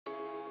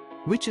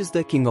Which is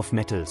the king of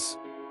metals?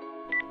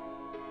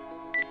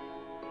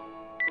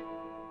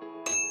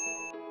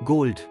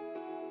 Gold.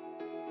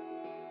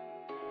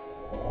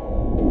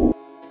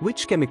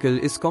 Which chemical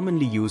is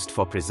commonly used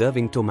for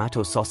preserving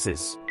tomato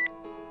sauces?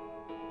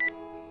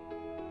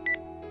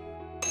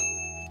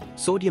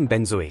 Sodium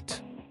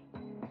benzoate.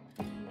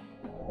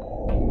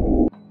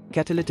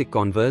 Catalytic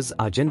converters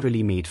are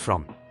generally made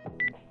from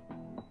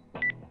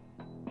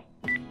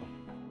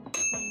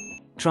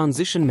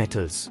transition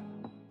metals.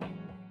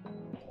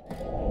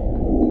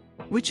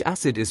 Which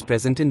acid is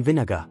present in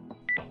vinegar?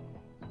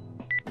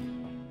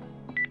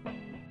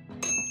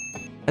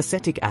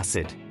 Acetic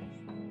acid.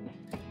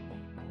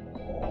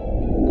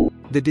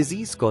 The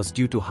disease caused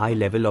due to high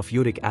level of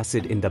uric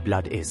acid in the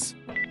blood is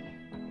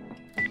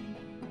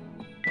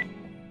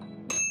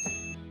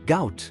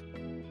gout.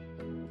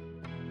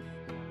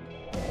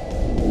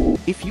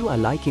 If you are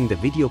liking the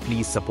video,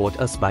 please support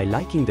us by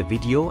liking the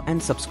video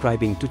and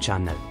subscribing to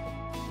channel.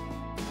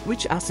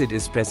 Which acid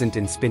is present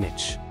in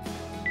spinach?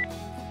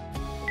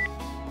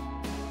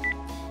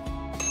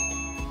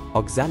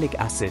 Oxalic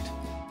acid.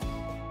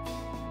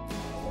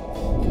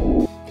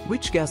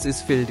 Which gas is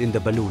filled in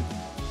the balloon?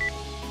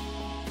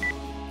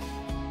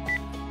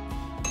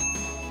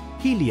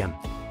 Helium.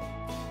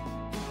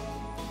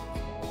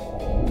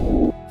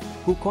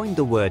 Who coined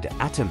the word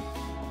atom?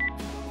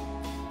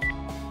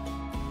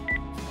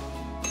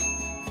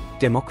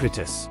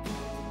 Democritus.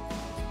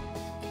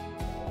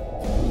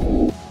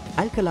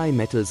 Alkali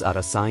metals are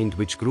assigned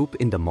which group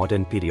in the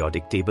modern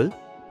periodic table?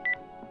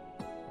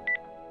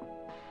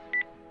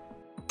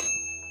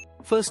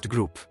 First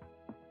group.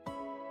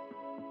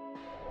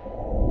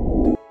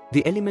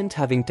 The element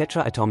having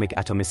tetraatomic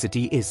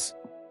atomicity is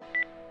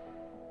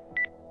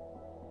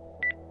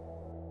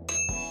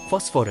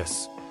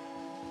phosphorus.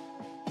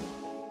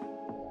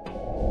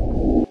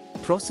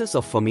 Process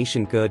of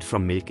formation curd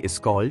from milk is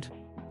called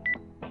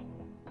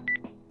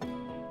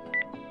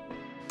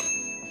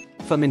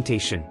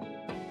fermentation.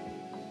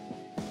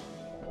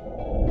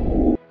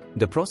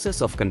 The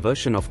process of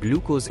conversion of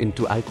glucose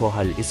into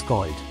alcohol is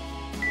called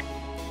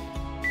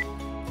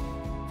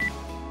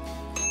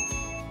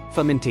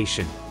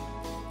fermentation.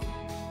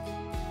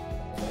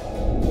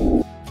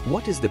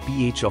 What is the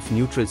pH of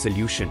neutral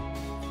solution?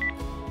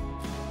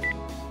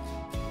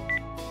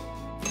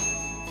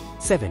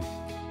 7.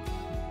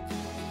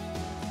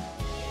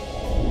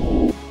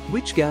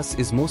 Which gas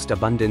is most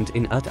abundant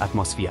in Earth's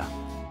atmosphere?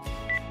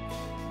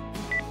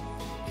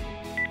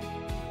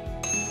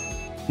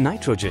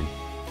 Nitrogen.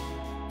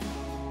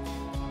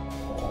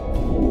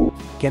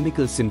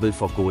 Chemical symbol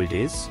for gold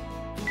is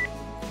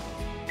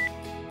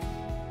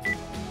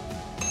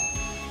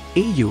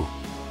Au.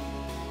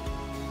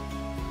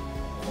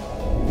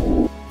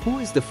 Who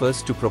is the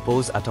first to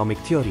propose atomic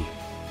theory?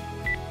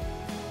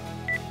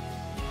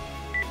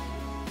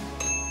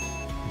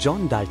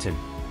 John Dalton.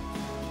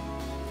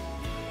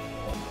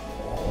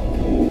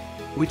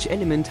 Which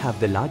element have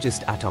the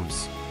largest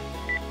atoms?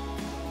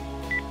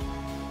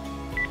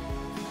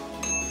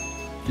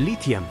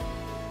 Lithium.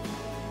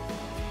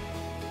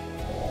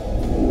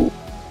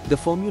 The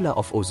formula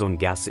of ozone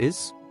gas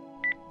is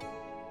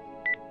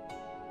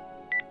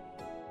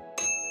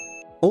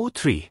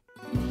O3.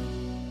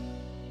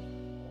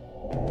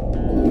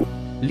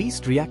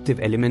 Least reactive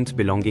element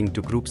belonging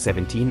to group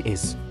 17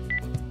 is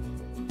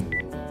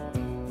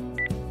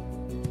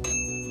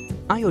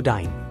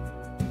iodine.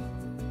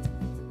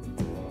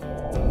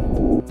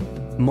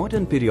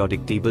 Modern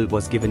periodic table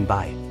was given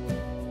by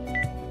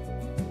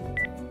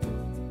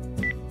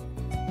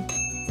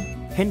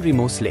Henry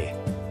Moseley.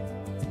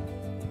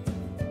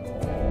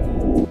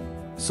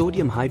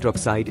 Sodium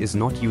hydroxide is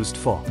not used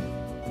for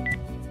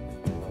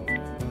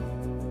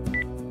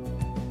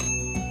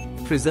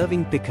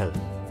preserving pickle.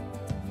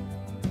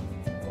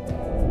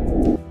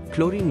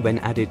 Chlorine when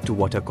added to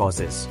water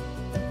causes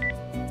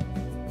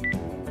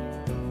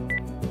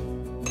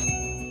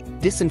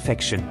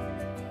disinfection.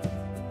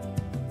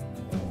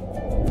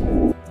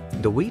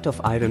 The weight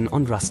of iron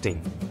on rusting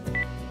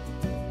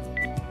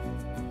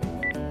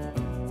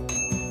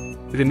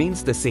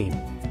remains the same.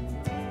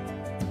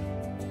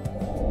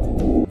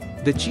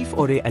 The chief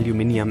ore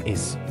aluminium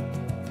is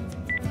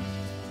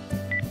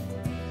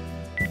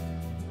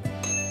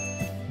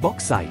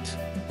bauxite.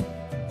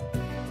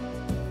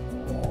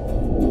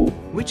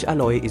 Which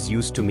alloy is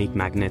used to make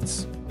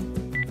magnets?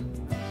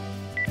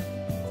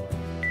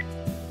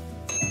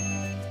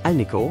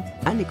 Alnico.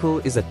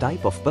 Alnico is a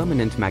type of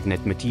permanent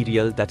magnet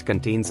material that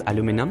contains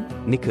aluminum,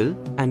 nickel,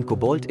 and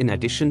cobalt in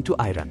addition to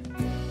iron.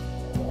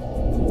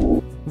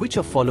 Which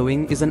of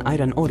following is an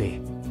iron ore?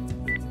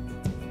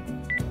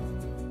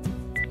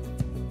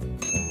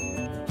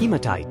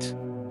 Hematite.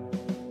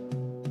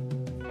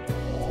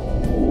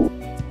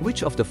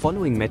 Which of the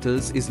following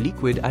metals is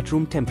liquid at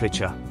room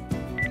temperature?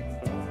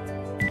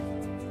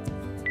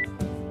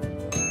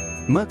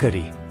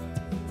 Mercury.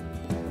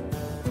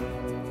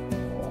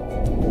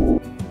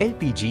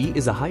 LPG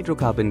is a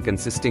hydrocarbon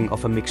consisting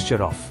of a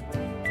mixture of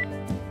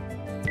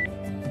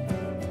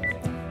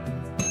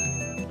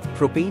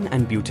propane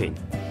and butane.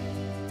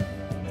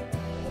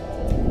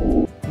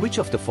 Which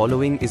of the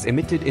following is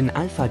emitted in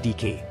alpha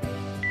decay?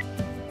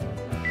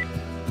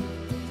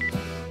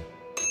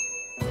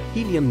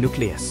 Helium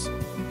nucleus.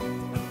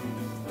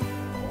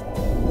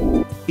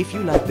 If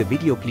you like the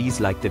video, please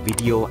like the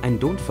video and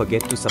don't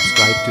forget to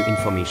subscribe to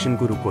Information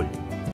Gurukul.